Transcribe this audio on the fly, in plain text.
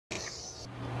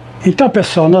Então,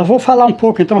 pessoal, nós vamos falar um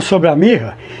pouco então sobre a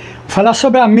mirra. Vou falar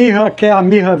sobre a mirra, que é a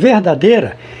mirra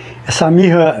verdadeira. Essa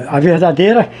mirra, a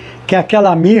verdadeira, que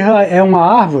aquela mirra é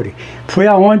uma árvore. Foi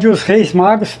aonde os reis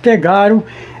magos pegaram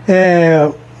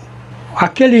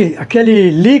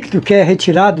aquele líquido que é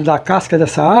retirado da casca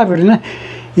dessa árvore, né?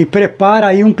 E prepara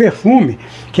aí um perfume,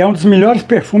 que é um dos melhores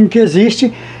perfumes que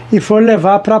existe, e foram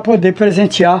levar para poder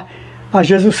presentear a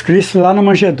Jesus Cristo lá na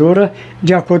manjedoura,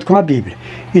 de acordo com a Bíblia.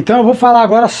 Então eu vou falar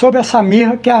agora sobre essa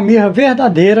mirra, que é a mirra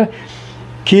verdadeira,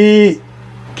 que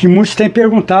muitos têm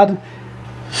perguntado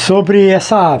sobre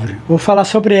essa árvore. Vou falar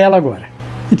sobre ela agora.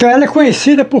 Então ela é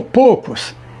conhecida por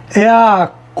poucos, é a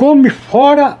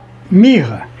comifora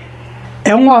mirra.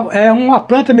 É uma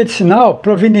planta medicinal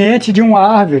proveniente de uma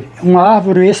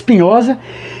árvore espinhosa,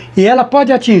 e ela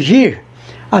pode atingir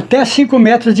até 5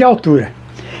 metros de altura.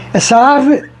 Essa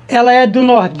árvore ela é do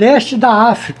nordeste da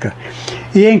África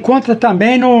e encontra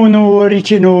também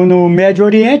no Médio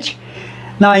Oriente,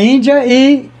 na Índia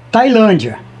e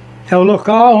Tailândia. É o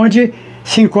local onde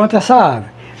se encontra essa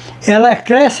árvore. Ela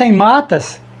cresce em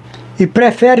matas e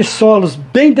prefere solos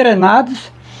bem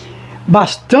drenados,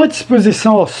 bastante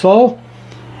exposição ao sol,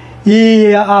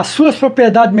 e as suas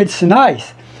propriedades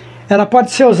medicinais, ela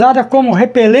pode ser usada como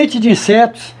repelente de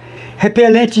insetos,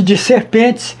 repelente de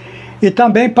serpentes e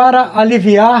também para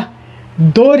aliviar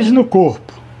dores no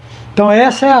corpo. Então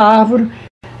essa é a árvore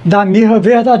da mirra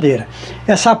verdadeira.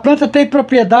 Essa planta tem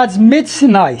propriedades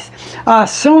medicinais. A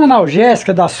ação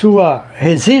analgésica da sua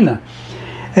resina,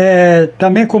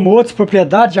 também como outras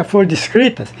propriedades já foram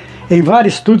descritas em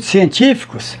vários estudos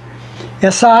científicos.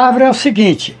 Essa árvore é o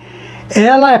seguinte: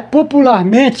 ela é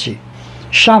popularmente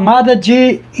chamada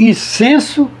de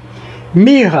incenso,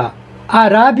 mirra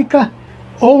arábica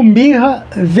ou mirra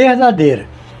verdadeira,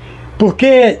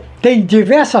 porque tem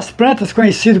diversas plantas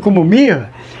conhecidas como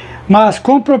mirra, mas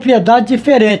com propriedade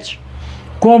diferente,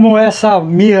 como essa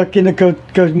mirra que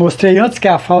eu mostrei antes, que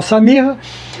é a falsa mirra,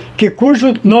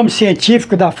 cujo nome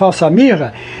científico da falsa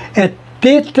mirra é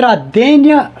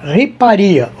Tetradenia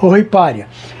riparia, ou ripária,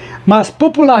 mas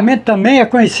popularmente também é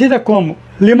conhecida como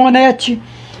limonete,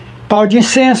 pau de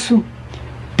incenso,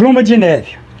 pluma de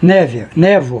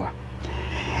névoa.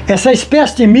 Essa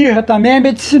espécie de mirra também é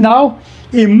medicinal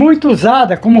e muito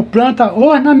usada como planta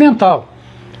ornamental,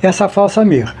 essa falsa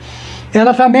mirra.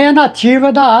 Ela também é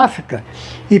nativa da África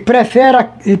e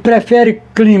prefere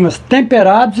climas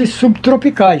temperados e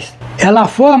subtropicais. Ela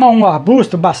forma um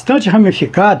arbusto bastante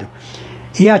ramificado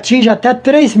e atinge até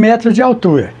 3 metros de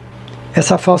altura,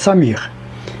 essa falsa mirra.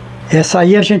 Essa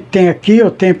aí a gente tem aqui, eu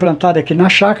tenho plantado aqui na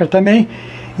chácara também.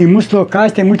 Em muitos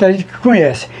locais tem muita gente que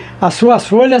conhece. As suas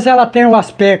folhas, ela tem o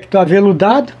aspecto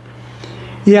aveludado,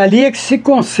 e ali é que se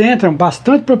concentram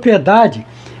bastante propriedades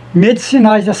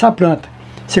medicinais dessa planta.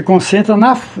 Se concentra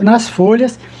nas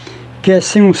folhas, que é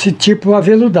assim, um tipo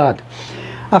aveludado.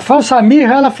 A falsa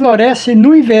mirra, ela floresce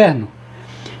no inverno.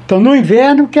 Então no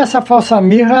inverno que essa falsa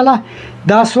mirra, ela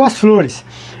dá as suas flores.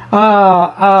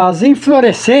 As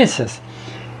inflorescências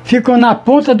ficam na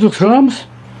ponta dos ramos,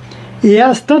 e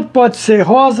elas tanto podem ser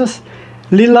rosas,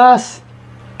 lilás,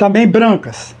 também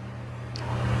brancas.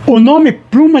 O nome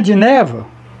pluma de névoa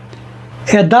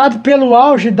é dado pelo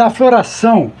auge da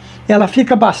floração. Ela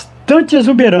fica bastante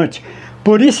exuberante,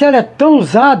 por isso ela é tão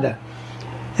usada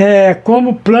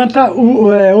como planta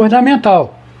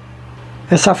ornamental,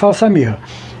 essa falsa mirra.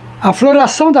 A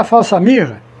floração da falsa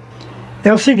mirra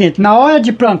é o seguinte: na hora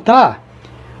de plantar,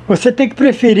 você tem que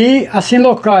preferir assim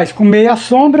locais com meia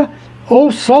sombra ou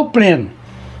sol pleno,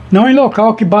 não em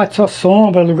local que bate só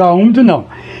sombra, lugar úmido, não.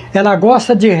 Ela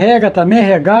gosta de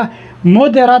regar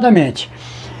moderadamente,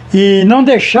 e não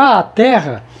deixar a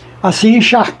terra assim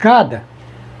encharcada,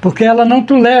 porque ela não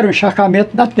tolera o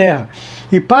encharcamento da terra.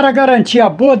 E para garantir a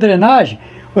boa drenagem,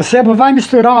 você vai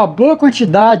misturar uma boa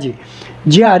quantidade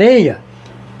de areia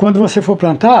quando você for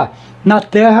plantar na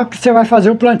terra que você vai fazer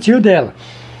o plantio dela.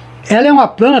 Ela é uma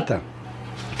planta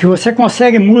que você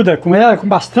consegue mudar com ela com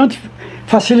bastante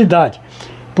facilidade.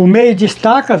 Por meio de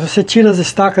estacas, você tira as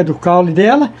estacas do caule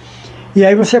dela, e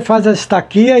aí você faz a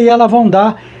estaquia e ela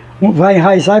vai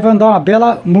enraizar e vai dar uma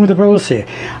bela muda para você.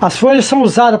 As folhas são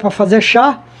usadas para fazer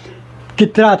chá, que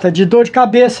trata de dor de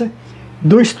cabeça,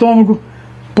 do estômago,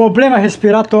 problema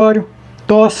respiratório,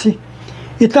 tosse,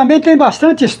 e também tem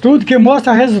bastante estudo que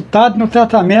mostra resultado no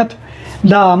tratamento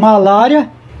da malária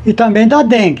e também da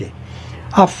dengue.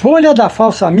 A folha da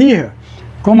falsa mirra,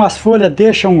 como as folhas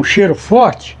deixam um cheiro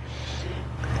forte,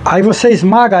 aí você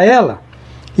esmaga ela,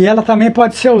 e ela também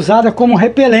pode ser usada como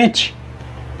repelente,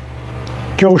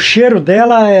 que o cheiro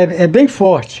dela é bem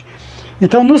forte.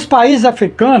 Então nos países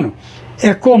africanos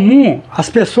é comum as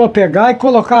pessoas pegar e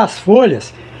colocar as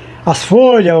folhas as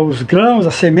folhas, os grãos,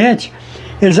 a semente,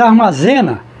 eles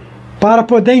armazenam para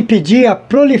poder impedir a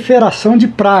proliferação de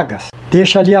pragas.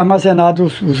 Deixa ali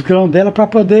armazenados os grãos dela para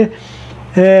poder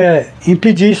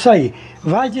impedir isso aí.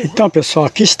 Então, pessoal,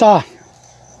 aqui está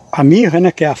a mirra,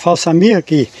 né, que é a falsa mirra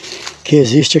que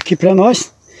existe aqui para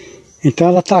nós. Então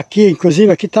ela está aqui,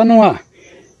 inclusive aqui está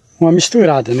uma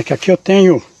misturada, né, que aqui eu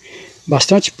tenho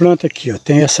bastante planta aqui, ó.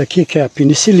 Tem essa aqui que é a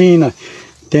penicilina,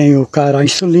 tem o cara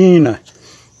insulina,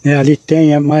 né, ali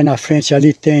tem, mais na frente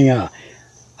ali tem a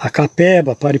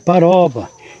capeba, pariparoba.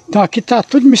 Então aqui está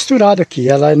tudo misturado aqui,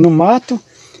 ela é no mato,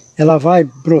 ela vai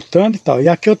brotando e tal. E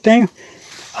aqui eu tenho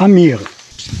a mirra,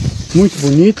 muito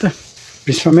bonita,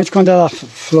 principalmente quando ela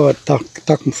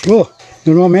tá com flor.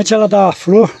 Normalmente ela dá a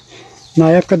flor na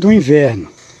época do inverno.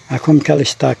 Olha como que ela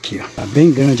está aqui, ó. Tá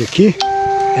bem grande aqui.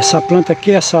 Essa planta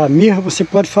aqui, essa mirra, você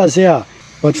pode fazer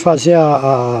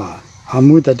a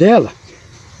muda dela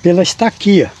pela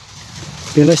estaquia.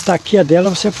 Pela estaquia dela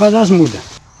você faz as mudas.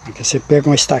 Aqui você pega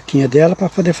uma estaquinha dela para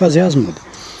poder fazer as mudas.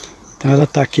 Então ela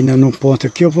está aqui num ponto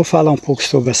aqui. Eu vou falar um pouco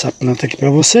sobre essa planta aqui para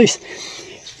vocês.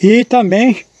 E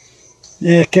também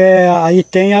aí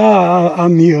tem a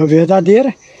mirra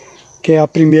verdadeira, que é a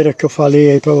primeira que eu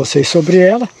falei aí para vocês sobre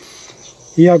ela.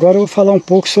 E agora eu vou falar um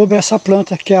pouco sobre essa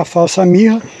planta que é a falsa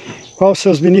mirra, quais os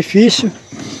seus benefícios,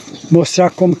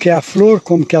 mostrar como que é a flor,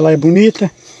 como que ela é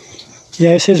bonita. E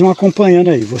aí vocês vão acompanhando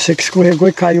aí. Você que escorregou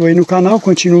e caiu aí no canal,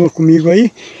 continua comigo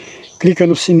aí. Clica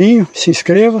no sininho, se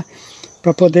inscreva,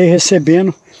 para poder ir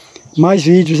recebendo mais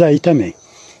vídeos aí também.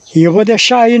 E eu vou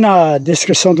deixar aí na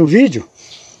descrição do vídeo,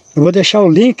 eu vou deixar o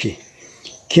link,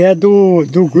 que é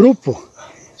do grupo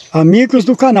Amigos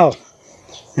do Canal.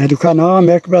 É do canal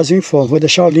América Brasil Informa. Vou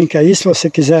deixar o link aí, se você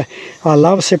quiser.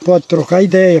 Lá você pode trocar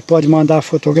ideia, pode mandar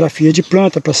fotografia de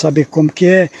planta para saber como que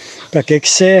é, para que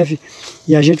serve.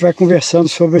 E a gente vai conversando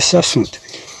sobre esse assunto.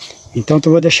 Então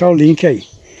eu vou deixar o link aí.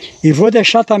 E vou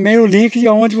deixar também o link de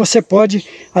onde você pode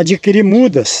adquirir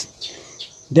mudas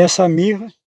dessa mirra,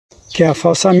 que é a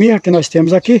falsa mirra que nós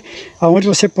temos aqui, aonde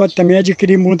você pode também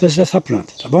adquirir mudas dessa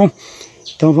planta, tá bom?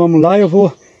 Então vamos lá, eu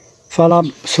vou falar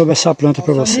sobre essa planta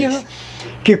para vocês. Mirra,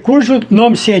 cujo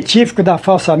nome científico da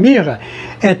falsa mirra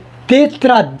é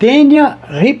Tetradenia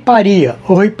riparia,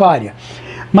 ou ripária,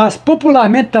 mas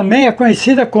popularmente também é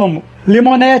conhecida como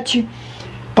limonete,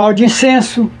 pau de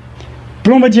incenso,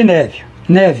 pluma de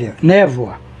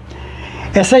névoa.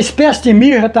 Essa espécie de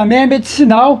mirra também é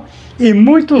medicinal e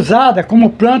muito usada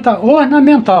como planta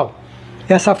ornamental,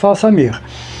 essa falsa mirra.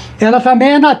 Ela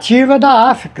também é nativa da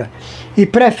África e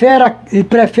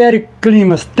prefere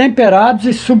climas temperados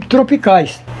e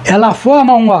subtropicais. Ela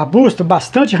forma um arbusto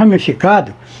bastante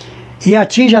ramificado e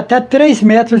atinge até 3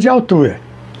 metros de altura,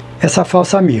 essa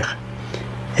falsa mirra.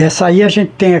 Essa aí a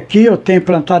gente tem aqui, eu tenho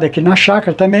plantado aqui na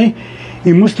chácara também,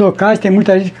 em muitos locais tem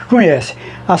muita gente que conhece.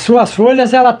 As suas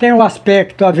folhas, ela tem o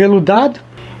aspecto aveludado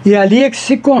e ali é que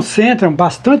se concentram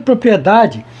bastante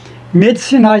propriedades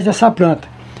medicinais dessa planta.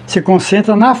 Se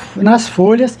concentra nas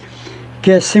folhas,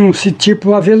 que é assim, um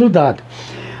sitio aveludado.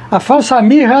 A falsa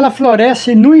mirra, ela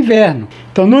floresce no inverno.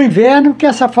 Então no inverno que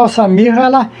essa falsa mirra,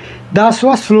 ela dá as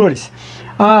suas flores.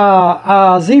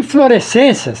 As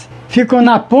inflorescências ficam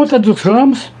na ponta dos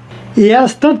ramos e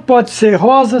elas tanto podem ser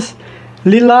rosas,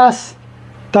 lilás,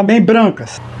 também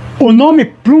brancas. O nome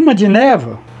pluma de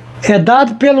névoa é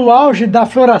dado pelo auge da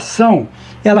floração.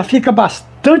 Ela fica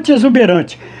bastante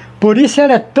exuberante. Por isso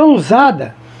ela é tão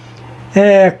usada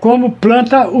como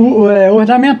planta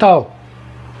ornamental,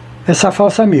 essa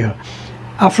falsa mirra.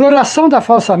 A floração da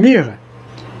falsa mirra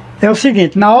é o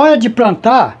seguinte: na hora de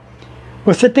plantar,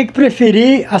 você tem que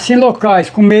preferir assim locais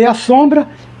com meia sombra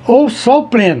ou sol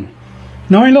pleno.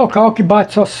 Não em local que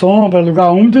bate só sombra,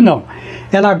 lugar úmido, não.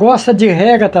 Ela gosta de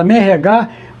regar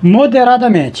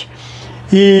moderadamente.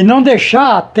 E não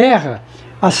deixar a terra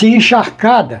assim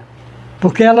encharcada,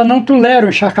 porque ela não tolera o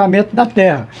encharcamento da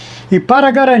terra. E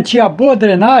para garantir a boa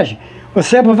drenagem,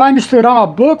 você vai misturar uma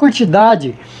boa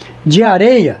quantidade de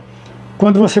areia,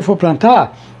 quando você for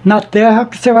plantar, na terra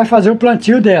que você vai fazer o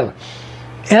plantio dela.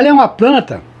 Ela é uma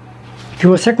planta que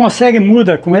você consegue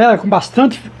mudar com ela com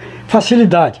bastante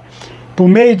facilidade. Por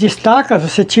meio de estacas,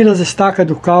 você tira as estacas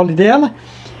do caule dela,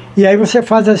 e aí você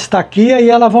faz a estaquia e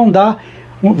elas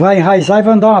vai enraizar e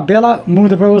vão dar uma bela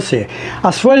muda para você.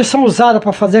 As folhas são usadas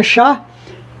para fazer chá,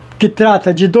 que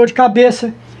trata de dor de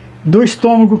cabeça, do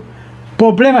estômago,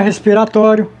 problema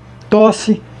respiratório,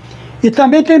 tosse. E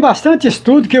também tem bastante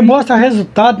estudo que mostra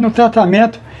resultado no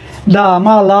tratamento da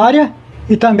malária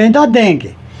e também da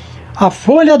dengue. A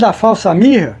folha da falsa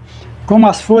mirra, como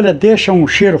as folhas deixam um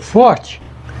cheiro forte,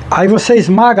 aí você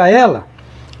esmaga ela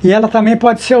e ela também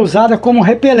pode ser usada como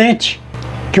repelente.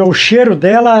 que o cheiro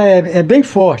dela é bem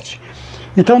forte.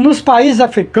 Então, nos países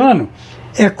africanos,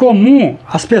 é comum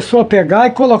as pessoas pegar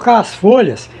e colocar as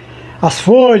folhas,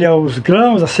 os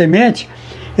grãos, a semente,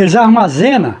 eles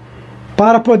armazenam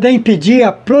para poder impedir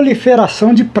a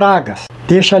proliferação de pragas.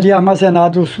 Deixa ali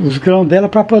armazenados os grãos dela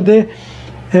para poder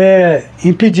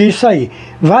impedir isso aí.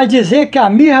 vai dizer que a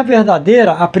mirra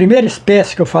verdadeira, a primeira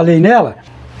espécie que eu falei nela,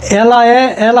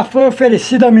 ela foi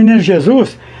oferecida ao menino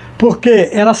Jesus porque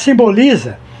ela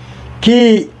simboliza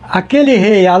que aquele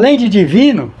rei, além de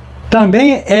divino,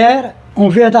 também era um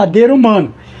verdadeiro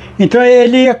humano. Então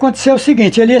ele ia acontecer o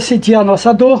seguinte, ele ia sentir a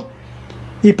nossa dor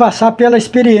e passar pela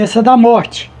experiência da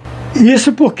morte.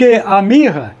 Isso porque a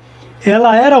mirra,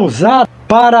 ela era usada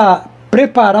para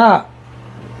preparar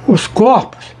os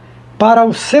corpos para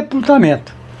o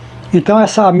sepultamento. Então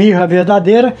essa mirra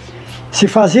verdadeira se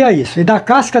fazia isso. E da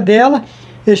casca dela,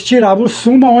 eles tiravam o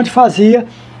sumo onde fazia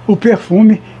o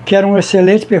perfume, que era um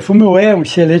excelente perfume, ou é um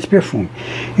excelente perfume.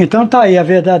 Então tá aí a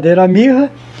verdadeira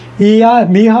mirra e a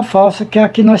mirra falsa, que é a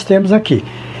que nós temos aqui.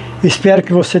 Espero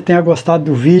que você tenha gostado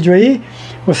do vídeo aí.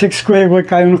 Você que escorregou e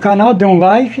caiu no canal, dê um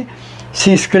like,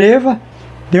 se inscreva,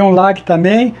 dê um like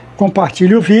também,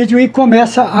 compartilhe o vídeo e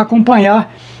começa a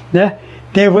acompanhar, né?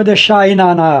 Eu vou deixar aí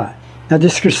na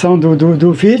descrição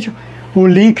do vídeo o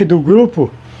link do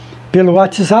grupo pelo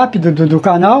WhatsApp do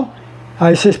canal.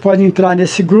 Aí vocês podem entrar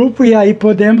nesse grupo e aí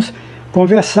podemos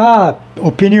conversar,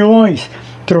 opiniões,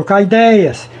 trocar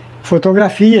ideias,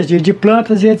 fotografias de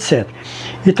plantas e etc.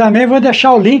 E também vou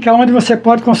deixar o link onde você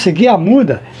pode conseguir a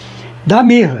muda da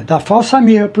mirra, da falsa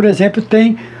mirra, por exemplo,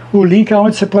 tem o link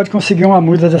onde você pode conseguir uma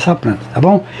muda dessa planta, tá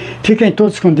bom? Fiquem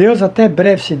todos com Deus, até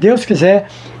breve, se Deus quiser,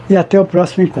 e até o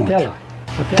próximo encontro. Até lá.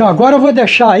 Então agora eu vou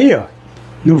deixar aí, ó,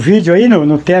 no vídeo aí,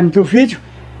 no término do vídeo,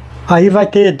 aí vai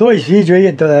ter dois vídeos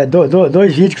aí,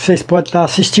 dois vídeos que vocês podem estar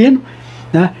assistindo,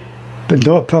 né?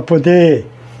 Para poder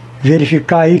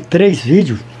verificar aí 3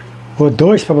 vídeos, ou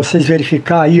 2, para vocês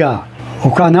verificar aí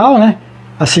o canal, né?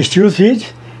 Assistir os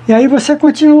vídeos, e aí você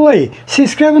continua aí. Se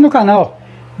inscreva no canal,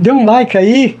 dê um like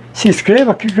aí, se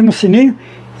inscreva, clique no sininho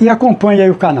e acompanhe aí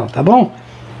o canal, tá bom?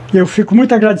 Eu fico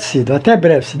muito agradecido. Até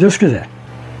breve, se Deus quiser.